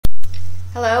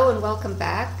Hello and welcome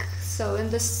back. So in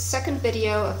this second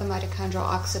video of the mitochondrial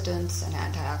oxidants and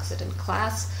antioxidant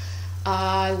class,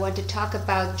 I want to talk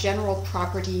about general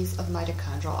properties of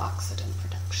mitochondrial oxidant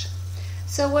production.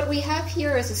 So what we have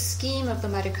here is a scheme of the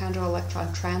mitochondrial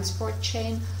electron transport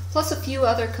chain, plus a few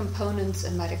other components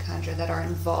in mitochondria that are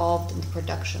involved in the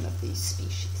production of these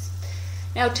species.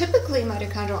 Now typically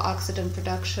mitochondrial oxidant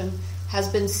production has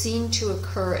been seen to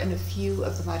occur in a few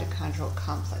of the mitochondrial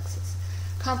complexes.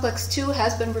 Complex 2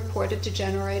 has been reported to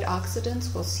generate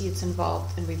oxidants. We'll see it's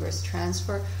involved in reverse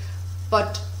transfer,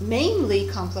 but mainly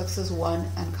complexes 1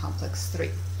 and complex 3.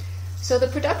 So the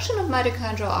production of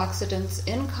mitochondrial oxidants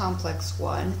in complex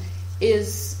 1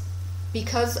 is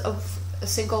because of a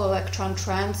single electron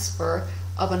transfer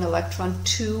of an electron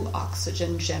to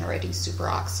oxygen generating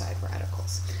superoxide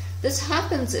radicals. This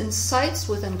happens in sites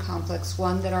within complex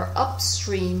 1 that are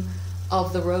upstream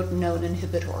of the rotenone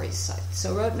inhibitory site.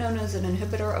 So rotenone is an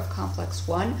inhibitor of complex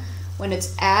 1. When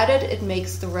it's added, it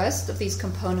makes the rest of these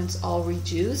components all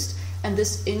reduced, and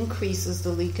this increases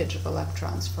the leakage of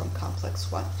electrons from complex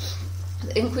 1.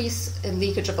 The increase in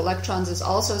leakage of electrons is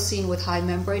also seen with high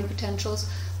membrane potentials,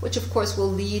 which of course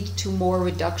will lead to more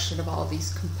reduction of all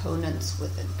these components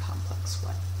within complex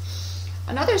 1.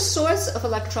 Another source of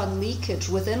electron leakage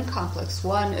within complex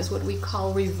 1 is what we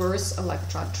call reverse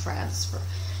electron transfer.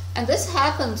 And this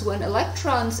happens when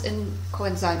electrons in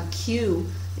coenzyme Q,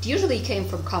 it usually came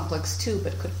from complex 2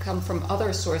 but could come from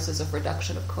other sources of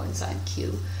reduction of coenzyme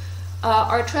Q,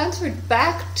 are transferred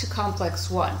back to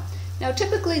complex 1. Now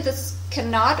typically this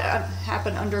cannot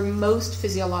happen under most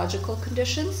physiological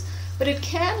conditions, but it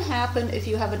can happen if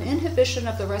you have an inhibition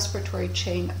of the respiratory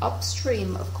chain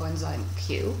upstream of coenzyme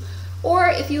Q, or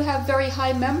if you have very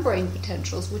high membrane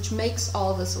potentials, which makes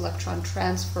all this electron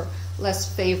transfer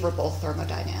less favorable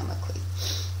thermodynamically.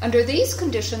 Under these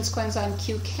conditions, coenzyme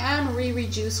Q can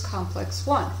re-reduce complex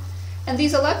 1. And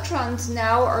these electrons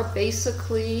now are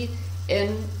basically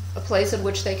in a place in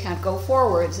which they can't go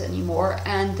forwards anymore,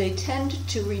 and they tend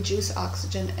to reduce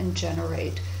oxygen and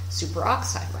generate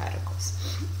superoxide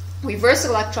radicals. Reverse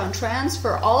electron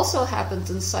transfer also happens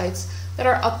in sites that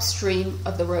are upstream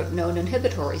of the rotenone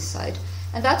inhibitory site,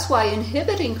 and that's why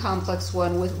inhibiting complex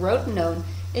 1 with rotenone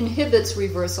inhibits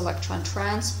reverse electron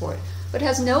transport, but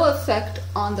has no effect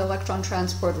on the electron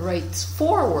transport rates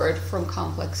forward from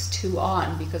complex 2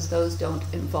 on, because those don't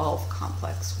involve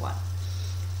complex 1.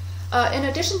 In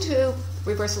addition to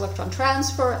reverse electron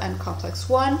transfer and complex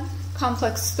 1,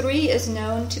 complex 3 is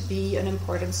known to be an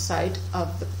important site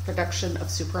of the production of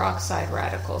superoxide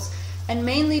radicals, and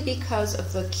mainly because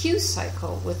of the Q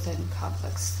cycle within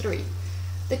complex 3.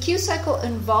 The Q cycle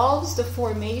involves the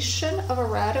formation of a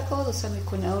radical, the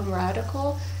semiquinone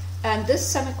radical, and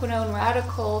this semiquinone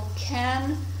radical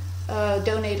can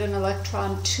donate an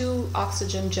electron to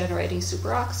oxygen-generating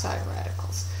superoxide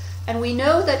radicals. And we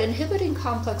know that inhibiting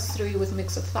complex 3 with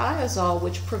mixothiazole,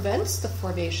 which prevents the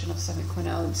formation of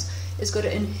semiquinones, is going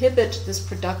to inhibit this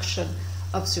production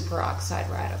of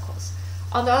superoxide radicals.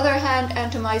 On the other hand,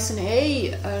 antimycin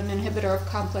A, an inhibitor of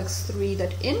complex 3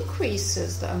 that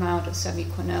increases the amount of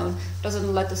semiquinone,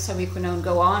 doesn't let the semiquinone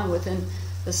go on within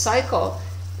the cycle,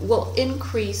 will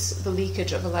increase the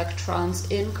leakage of electrons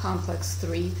in complex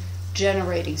 3,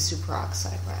 generating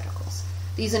superoxide radicals.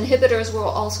 These inhibitors will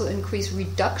also increase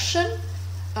reduction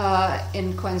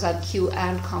in coenzyme Q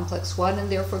and complex 1, and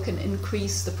therefore can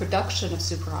increase the production of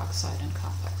superoxide in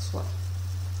complex 1.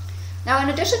 Now, in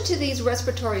addition to these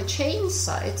respiratory chain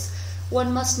sites,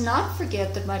 one must not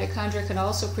forget that mitochondria can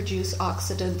also produce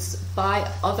oxidants by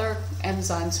other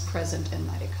enzymes present in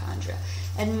mitochondria,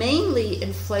 and mainly in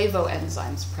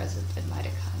flavoenzymes present in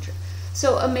mitochondria.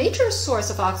 So a major source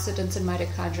of oxidants in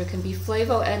mitochondria can be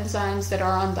flavoenzymes that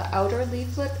are on the outer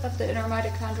leaflet of the inner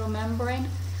mitochondrial membrane,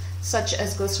 such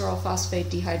as glycerol phosphate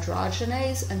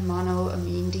dehydrogenase and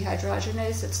monoamine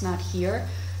dehydrogenase. It's not here.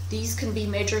 These can be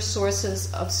major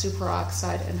sources of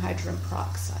superoxide and hydrogen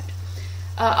peroxide.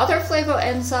 Other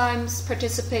flavoenzymes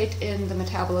participate in the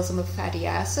metabolism of fatty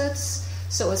acids.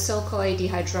 So acyl-CoA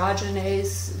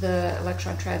dehydrogenase, the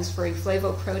electron transferring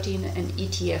flavoprotein, and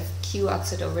ETFQ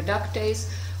oxidoreductase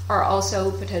are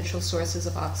also potential sources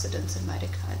of oxidants in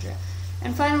mitochondria.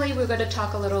 And finally, we're going to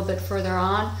talk a little bit further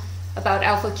on about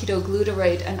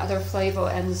alpha-ketoglutarate and other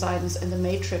flavoenzymes in the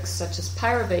matrix, such as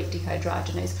pyruvate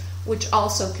dehydrogenase, which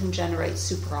also can generate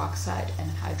superoxide and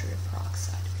hydrogen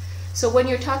peroxide. So when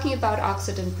you're talking about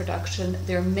oxidant production,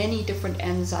 there are many different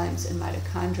enzymes in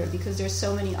mitochondria because there's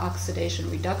so many oxidation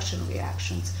reduction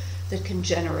reactions that can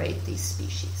generate these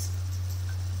species.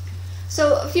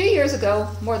 So a few years ago,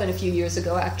 more than a few years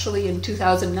ago actually, in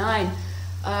 2009,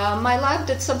 My lab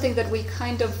did something that we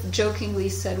kind of jokingly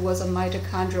said was a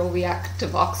mitochondrial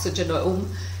reactive oxygenome,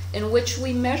 in which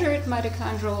we measured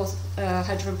mitochondrial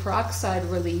hydrogen peroxide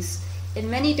release in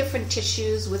many different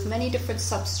tissues, with many different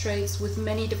substrates, with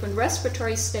many different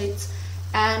respiratory states,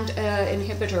 and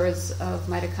inhibitors of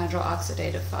mitochondrial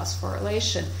oxidative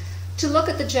phosphorylation, to look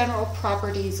at the general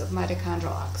properties of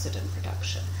mitochondrial oxidant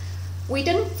production. We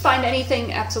didn't find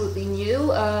anything absolutely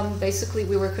new. Basically,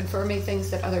 we were confirming things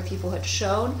that other people had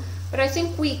shown, but I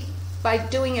think we, by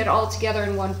doing it all together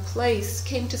in one place,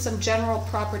 came to some general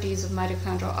properties of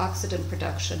mitochondrial oxidant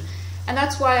production. And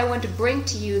that's why I want to bring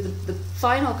to you the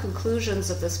final conclusions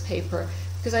of this paper,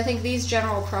 because I think these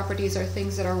general properties are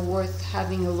things that are worth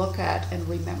having a look at and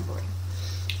remembering.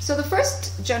 So the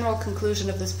first general conclusion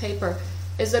of this paper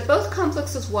is that both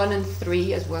complexes 1 and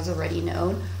 3, as was already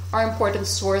known, are important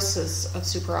sources of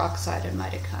superoxide in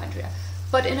mitochondria.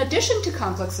 But in addition to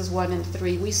complexes 1 and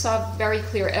 3, we saw very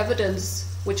clear evidence,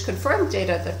 which confirmed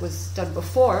data that was done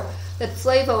before, that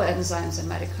flavoenzymes in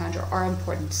mitochondria are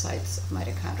important sites of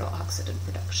mitochondrial oxidant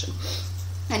production.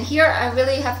 And here I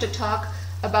really have to talk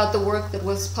about the work that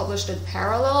was published in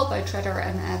parallel by Tretter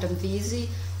and Adam Veazey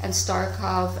and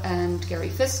Starkov and Gary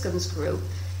Fiskin's group,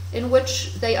 in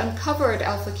which they uncovered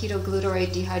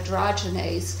alpha-ketoglutarate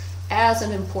dehydrogenase as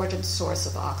an important source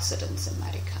of oxidants in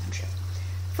mitochondria.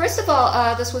 First of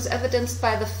all, this was evidenced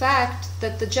by the fact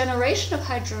that the generation of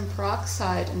hydrogen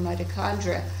peroxide in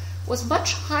mitochondria was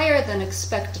much higher than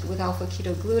expected with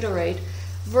alpha-ketoglutarate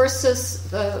versus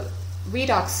the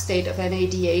redox state of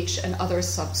NADH and other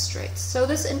substrates. So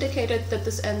this indicated that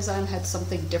this enzyme had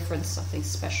something different, something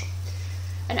special.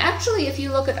 And actually, if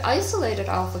you look at isolated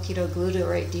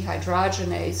alpha-ketoglutarate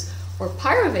dehydrogenase or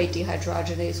pyruvate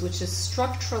dehydrogenase, which is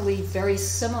structurally very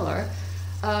similar,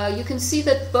 you can see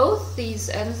that both these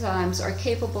enzymes are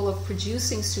capable of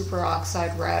producing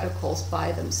superoxide radicals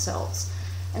by themselves.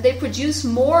 And they produce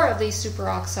more of these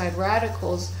superoxide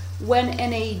radicals when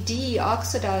NAD,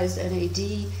 oxidized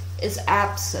NAD, is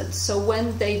absent. So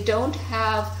when they don't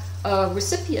have a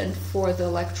recipient for the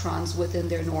electrons within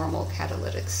their normal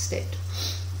catalytic state.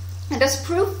 And as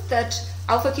proof that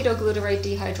alpha-ketoglutarate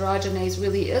dehydrogenase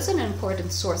really is an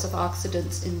important source of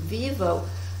oxidants in vivo,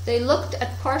 they looked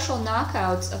at partial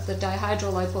knockouts of the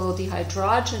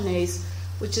dihydrolipoyl-dehydrogenase,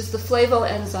 which is the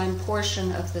flavoenzyme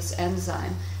portion of this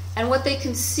enzyme. And what they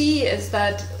can see is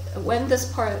that when this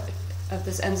part of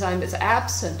this enzyme is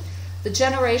absent, the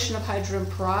generation of hydrogen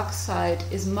peroxide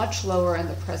is much lower in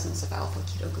the presence of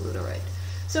alpha-ketoglutarate.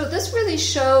 So this really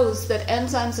shows that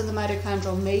enzymes in the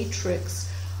mitochondrial matrix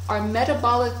are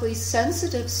metabolically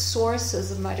sensitive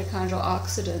sources of mitochondrial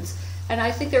oxidants, and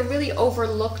I think they're really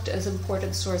overlooked as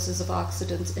important sources of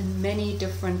oxidants in many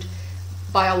different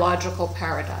biological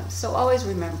paradigms. So always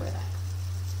remember that.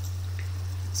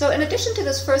 So in addition to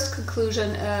this first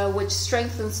conclusion, which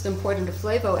strengthens the importance of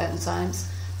flavoenzymes,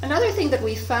 another thing that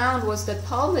we found was that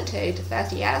palmitate,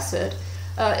 fatty acid,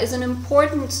 is an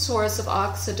important source of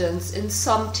oxidants in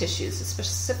some tissues,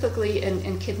 specifically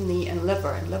in kidney and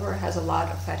liver. And liver has a lot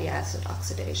of fatty acid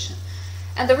oxidation.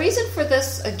 And the reason for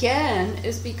this, again,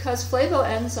 is because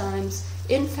flavoenzymes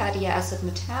in fatty acid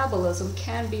metabolism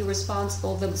can be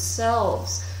responsible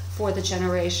themselves for the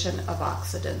generation of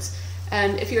oxidants.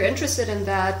 And if you're interested in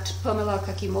that, Pomila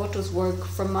Kakimoto's work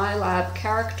from my lab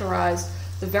characterized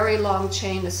the very long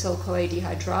chain acyl-CoA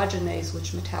dehydrogenase,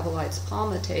 which metabolites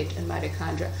palmitate in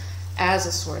mitochondria, as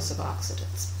a source of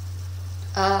oxidants.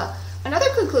 Another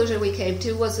conclusion we came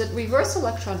to was that reverse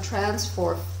electron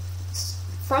transfer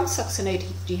from succinate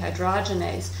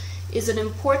dehydrogenase is an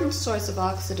important source of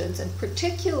oxidants, and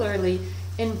particularly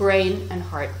in brain and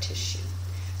heart tissue.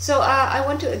 So I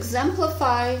want to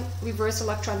exemplify reverse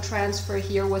electron transfer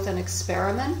here with an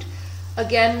experiment.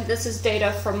 Again, this is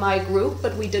data from my group,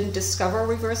 but we didn't discover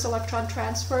reverse electron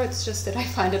transfer. It's just that I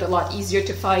find it a lot easier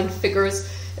to find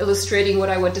figures illustrating what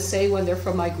I want to say when they're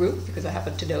from my group, because I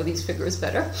happen to know these figures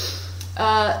better.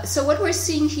 So what we're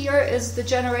seeing here is the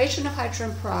generation of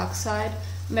hydrogen peroxide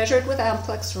measured with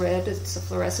Amplex Red, it's a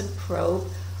fluorescent probe,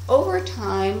 over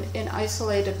time in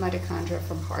isolated mitochondria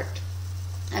from heart.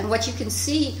 And what you can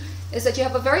see is that you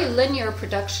have a very linear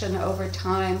production over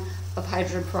time of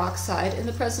hydrogen peroxide in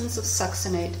the presence of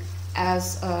succinate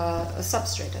as a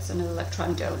substrate, as an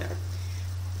electron donor.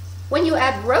 When you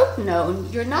add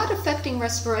rotenone, you're not affecting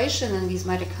respiration in these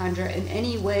mitochondria in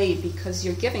any way because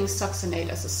you're giving succinate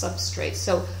as a substrate.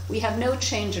 So we have no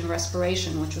change in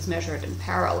respiration, which was measured in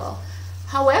parallel.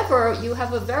 However, you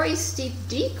have a very steep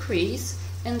decrease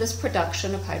in this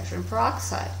production of hydrogen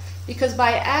peroxide, because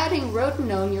by adding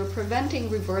rotenone, you're preventing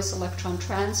reverse electron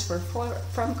transfer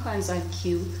from coenzyme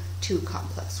Q to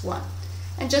complex 1.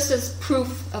 And just as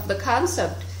proof of the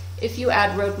concept, if you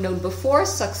add rotenone before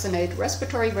succinate,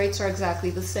 respiratory rates are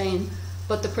exactly the same,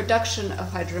 but the production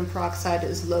of hydrogen peroxide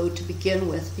is low to begin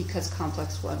with because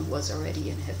complex 1 was already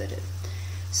inhibited.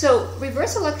 So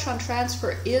reverse electron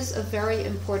transfer is a very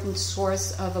important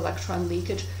source of electron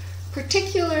leakage,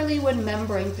 particularly when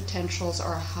membrane potentials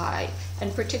are high,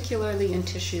 and particularly in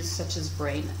tissues such as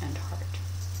brain and heart.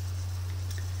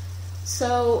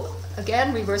 So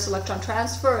again, reverse electron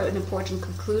transfer, an important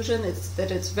conclusion is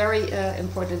that it's very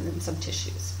important in some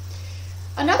tissues.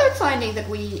 Another finding that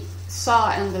we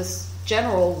saw in this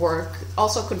general work,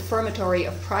 also confirmatory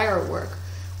of prior work,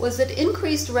 was that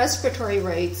increased respiratory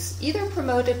rates, either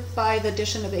promoted by the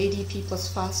addition of ADP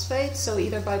plus phosphate, so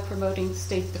either by promoting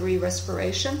state 3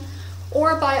 respiration,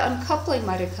 or by uncoupling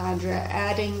mitochondria,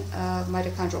 adding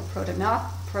mitochondrial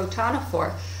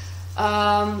protonophore,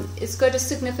 is going to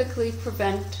significantly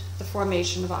prevent the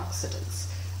formation of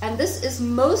oxidants. And this is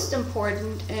most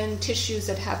important in tissues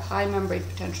that have high membrane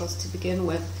potentials to begin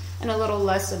with, and a little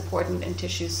less important in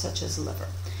tissues such as liver.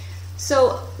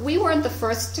 So we weren't the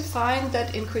first to find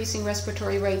that increasing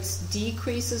respiratory rates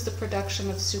decreases the production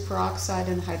of superoxide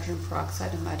and hydrogen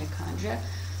peroxide in mitochondria.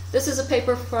 This is a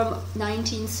paper from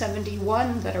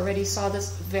 1971 that already saw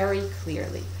this very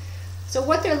clearly. So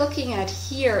what they're looking at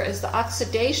here is the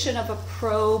oxidation of a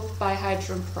probe by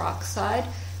hydrogen peroxide,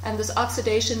 and this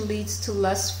oxidation leads to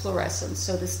less fluorescence.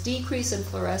 So this decrease in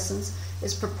fluorescence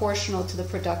is proportional to the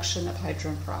production of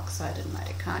hydrogen peroxide in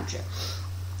mitochondria.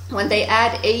 When they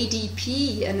add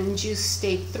ADP and induce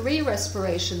state 3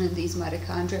 respiration in these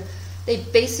mitochondria, they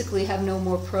basically have no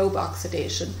more probe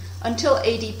oxidation until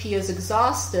ADP is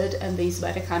exhausted and these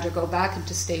mitochondria go back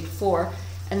into state 4,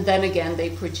 and then again they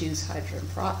produce hydrogen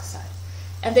peroxide.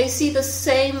 And they see the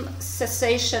same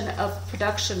cessation of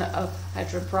production of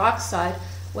hydrogen peroxide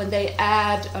when they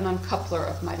add an uncoupler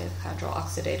of mitochondrial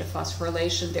oxidative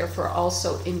phosphorylation, therefore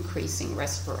also increasing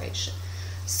respiration.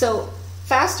 So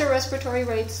faster respiratory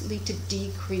rates lead to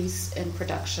decrease in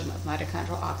production of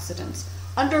mitochondrial oxidants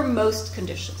under most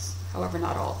conditions, however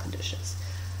not all conditions.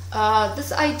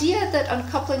 This idea that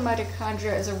uncoupling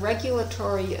mitochondria is a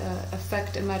regulatory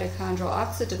effect in mitochondrial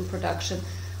oxidant production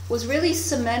was really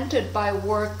cemented by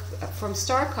work from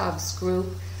Starkov's group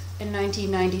in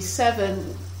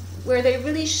 1997, where they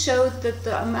really showed that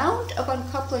the amount of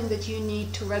uncoupling that you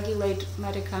need to regulate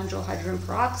mitochondrial hydrogen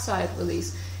peroxide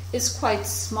release is quite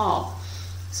small.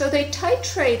 So they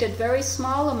titrated very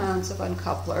small amounts of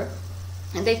uncoupler,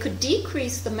 and they could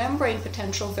decrease the membrane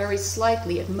potential very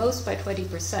slightly, at most by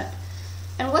 20%.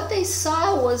 And what they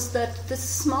saw was that this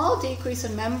small decrease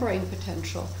in membrane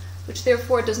potential, which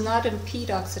therefore does not impede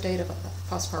oxidative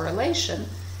phosphorylation,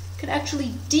 can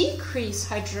actually decrease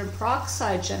hydrogen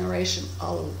peroxide generation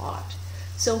a lot.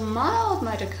 So mild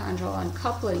mitochondrial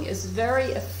uncoupling is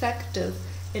very effective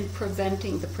in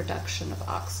preventing the production of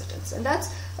oxidants. And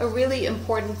that's a really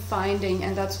important finding,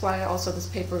 and that's why also this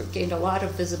paper gained a lot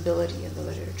of visibility in the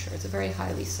literature. It's a very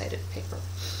highly cited paper.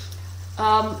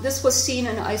 This was seen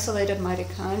in isolated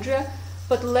mitochondria,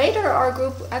 but later our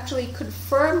group actually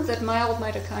confirmed that mild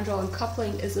mitochondrial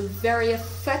uncoupling is a very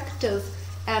effective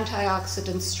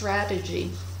antioxidant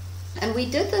strategy. And we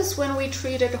did this when we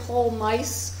treated whole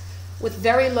mice with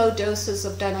very low doses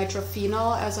of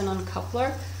dinitrophenol as an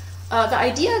uncoupler. The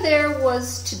idea there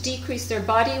was to decrease their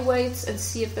body weights and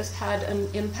see if this had an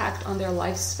impact on their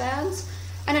lifespans.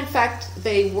 And in fact,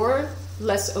 they were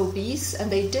less obese and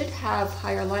they did have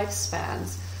higher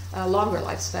lifespans, longer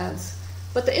lifespans.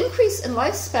 But the increase in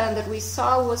lifespan that we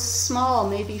saw was small,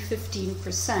 maybe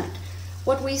 15%.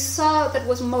 What we saw that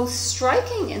was most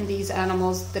striking in these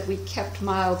animals that we kept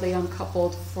mildly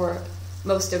uncoupled for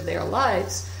most of their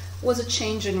lives was a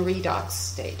change in redox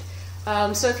state.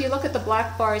 So if you look at the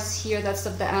black bars here, that's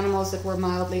of the animals that were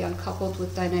mildly uncoupled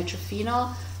with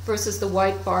dinitrophenol, versus the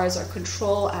white bars are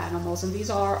control animals, and these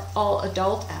are all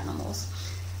adult animals.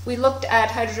 We looked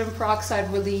at hydrogen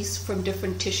peroxide release from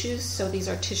different tissues, so these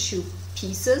are tissue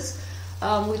pieces.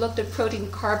 We looked at protein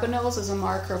carbonyls as a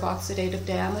marker of oxidative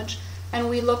damage, and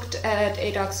we looked at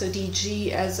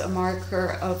ADOXO-DG as a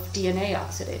marker of DNA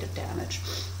oxidative damage.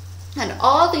 And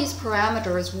all these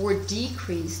parameters were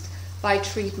decreased by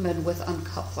treatment with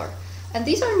uncoupler. And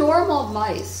these are normal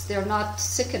mice. They're not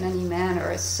sick in any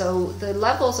manner. So the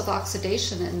levels of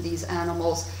oxidation in these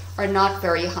animals are not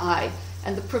very high.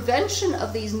 And the prevention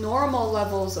of these normal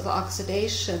levels of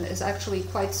oxidation is actually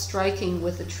quite striking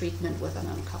with the treatment with an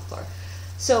uncoupler.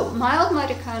 So mild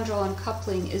mitochondrial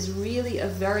uncoupling is really a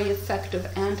very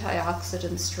effective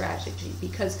antioxidant strategy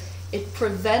because it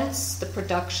prevents the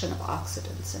production of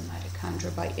oxidants in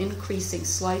mitochondria by increasing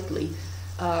slightly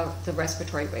the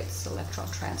respiratory rates, electron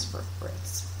transfer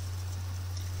rates.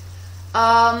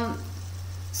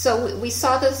 So we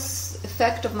saw this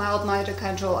effect of mild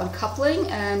mitochondrial uncoupling,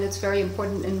 and it's very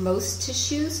important in most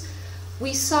tissues.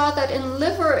 We saw that in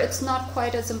liver it's not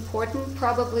quite as important,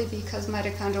 probably because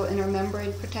mitochondrial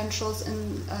intermembrane potentials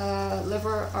in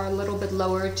liver are a little bit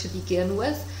lower to begin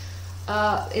with.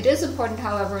 It is important,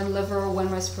 however, in liver when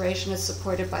respiration is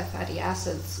supported by fatty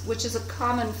acids, which is a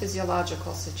common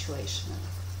physiological situation in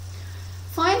liver.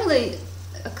 Finally,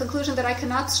 a conclusion that I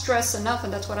cannot stress enough,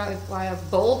 and that's why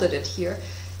I've bolded it here,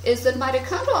 is that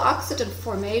mitochondrial oxidant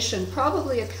formation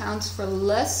probably accounts for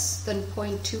less than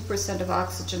 0.2% of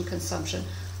oxygen consumption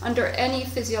under any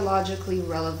physiologically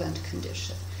relevant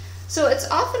condition. So it's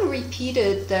often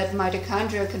repeated that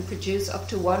mitochondria can produce up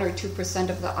to 1 or 2%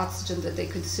 of the oxygen that they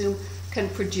consume can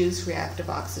produce reactive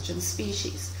oxygen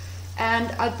species.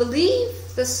 And I believe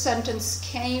this sentence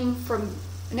came from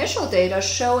initial data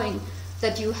showing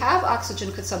that you have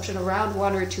oxygen consumption around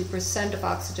 1 or 2% of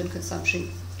oxygen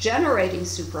consumption generating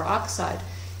superoxide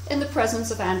in the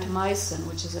presence of antimycin,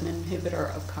 which is an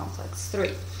inhibitor of complex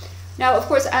 3. Now, of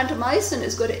course, antimycin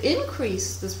is going to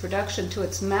increase this production to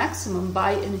its maximum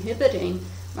by inhibiting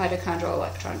mitochondrial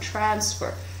electron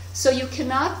transfer. So you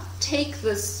cannot take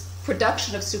this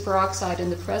production of superoxide in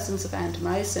the presence of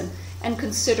antimycin and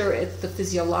consider it the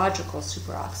physiological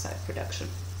superoxide production.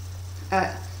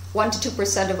 1 to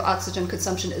 2% of oxygen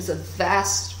consumption is a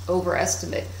vast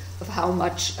overestimate of how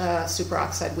much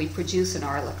superoxide we produce in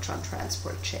our electron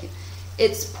transport chain.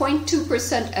 It's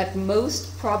 0.2% at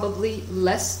most, probably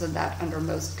less than that under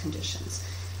most conditions.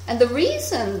 And the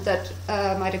reason that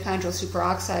mitochondrial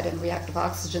superoxide and reactive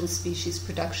oxygen species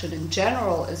production in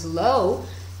general is low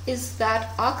is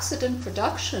that oxidant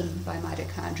production by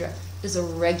mitochondria is a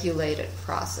regulated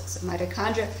process. And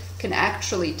mitochondria can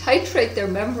actually titrate their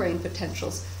membrane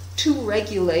potentials to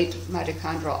regulate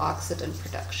mitochondrial oxidant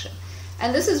production.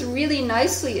 And this is really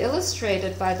nicely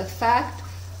illustrated by the fact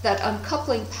that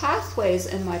uncoupling pathways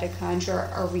in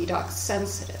mitochondria are redox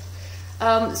sensitive.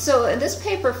 So in this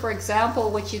paper, for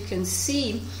example, what you can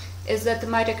see is that the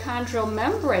mitochondrial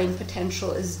membrane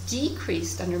potential is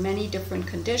decreased under many different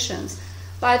conditions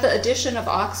by the addition of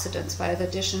oxidants, by the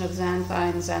addition of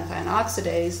xanthine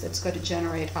oxidase that's going to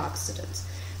generate oxidants.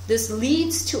 This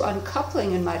leads to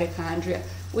uncoupling in mitochondria,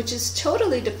 which is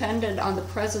totally dependent on the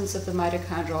presence of the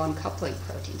mitochondrial uncoupling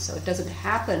protein. So it doesn't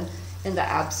happen in the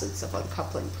absence of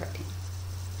uncoupling protein.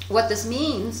 What this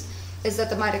means is that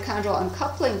the mitochondrial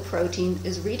uncoupling protein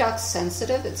is redox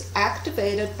sensitive, it's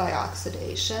activated by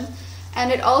oxidation,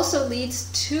 and it also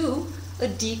leads to a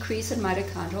decrease in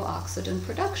mitochondrial oxidant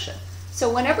production.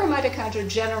 So whenever mitochondria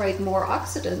generate more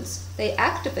oxidants, they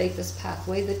activate this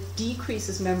pathway that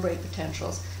decreases membrane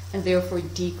potentials and therefore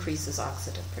decreases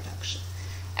oxidant production.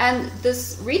 And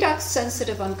this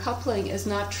redox-sensitive uncoupling is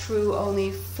not true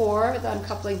only for the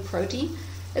uncoupling protein.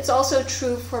 It's also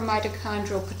true for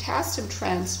mitochondrial potassium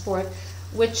transport,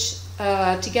 which,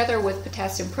 together with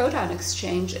potassium proton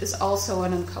exchange, is also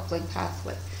an uncoupling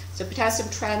pathway. So potassium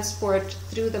transport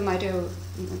through the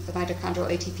mitochondrial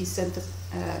ATP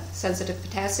sensitive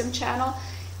potassium channel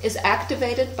is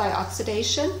activated by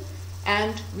oxidation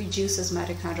and reduces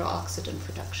mitochondrial oxidant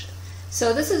production.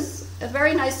 So this is a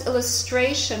very nice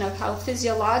illustration of how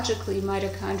physiologically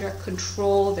mitochondria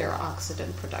control their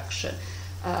oxidant production.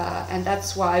 And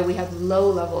that's why we have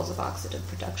low levels of oxidant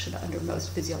production under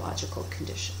most physiological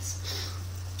conditions.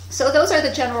 So those are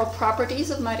the general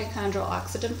properties of mitochondrial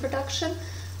oxidant production.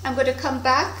 I'm going to come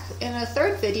back in a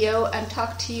third video and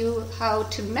talk to you how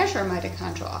to measure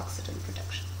mitochondrial oxidant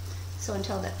production. So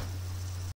until then.